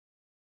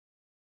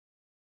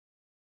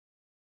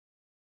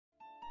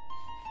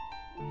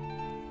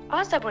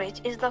Aza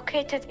Bridge is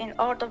located in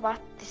Ordovat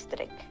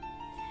district.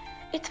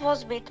 It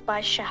was built by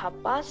Shah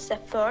Abbas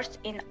I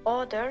in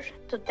order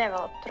to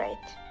develop trade.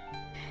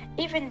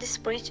 Even this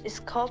bridge is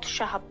called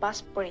Shah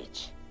Abbas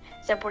Bridge.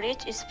 The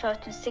bridge is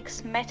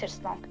 36 meters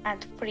long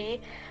and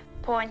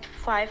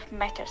 3.5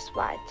 meters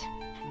wide.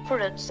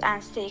 Fruits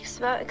and sticks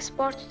were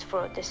exported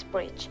through this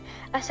bridge.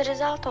 As a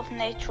result of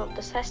natural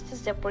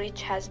disasters, the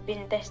bridge has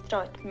been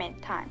destroyed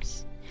many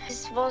times.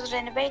 This was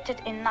renovated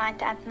in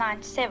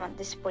 1997.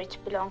 This bridge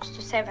belongs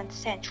to 7th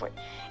century.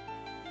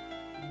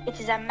 It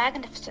is a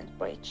magnificent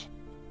bridge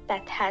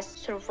that has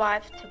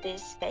survived to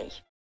this day.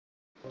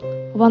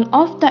 One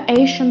of the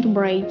ancient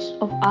bridges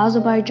of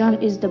Azerbaijan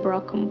is the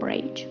Broken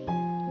Bridge.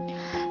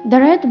 The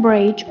Red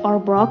Bridge or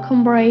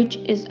Broken Bridge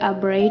is a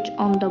bridge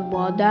on the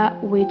border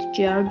with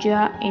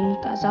Georgia in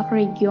Kazakh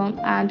region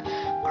and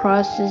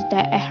crosses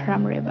the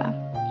Ehram River.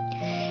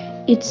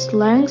 Its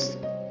length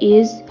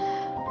is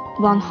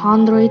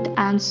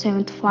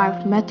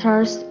 175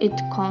 meters. It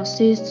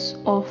consists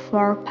of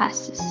 4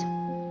 passes.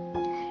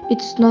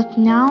 It's not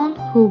known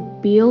who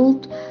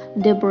built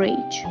the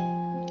bridge,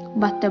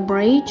 but the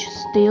bridge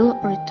still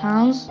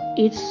retains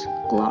its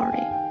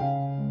glory.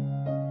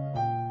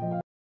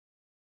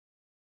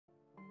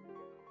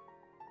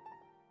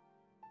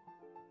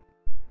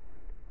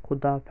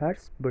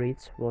 Khudafars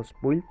Bridge was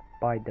built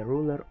by the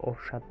ruler of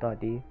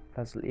Shaddadi,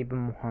 Fazl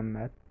ibn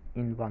Muhammad,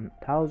 in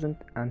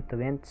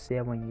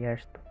 1027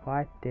 years to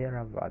fight the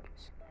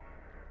Rawabis.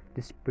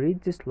 This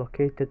bridge is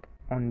located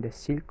on the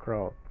Silk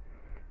Road.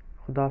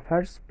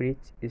 Khudafars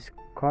Bridge is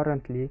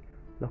currently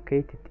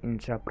located in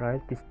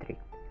Jabrail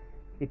district.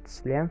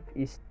 Its length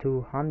is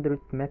 200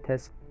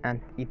 meters and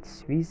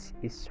its width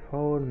is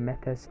 4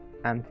 meters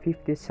and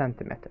 50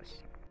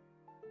 centimeters.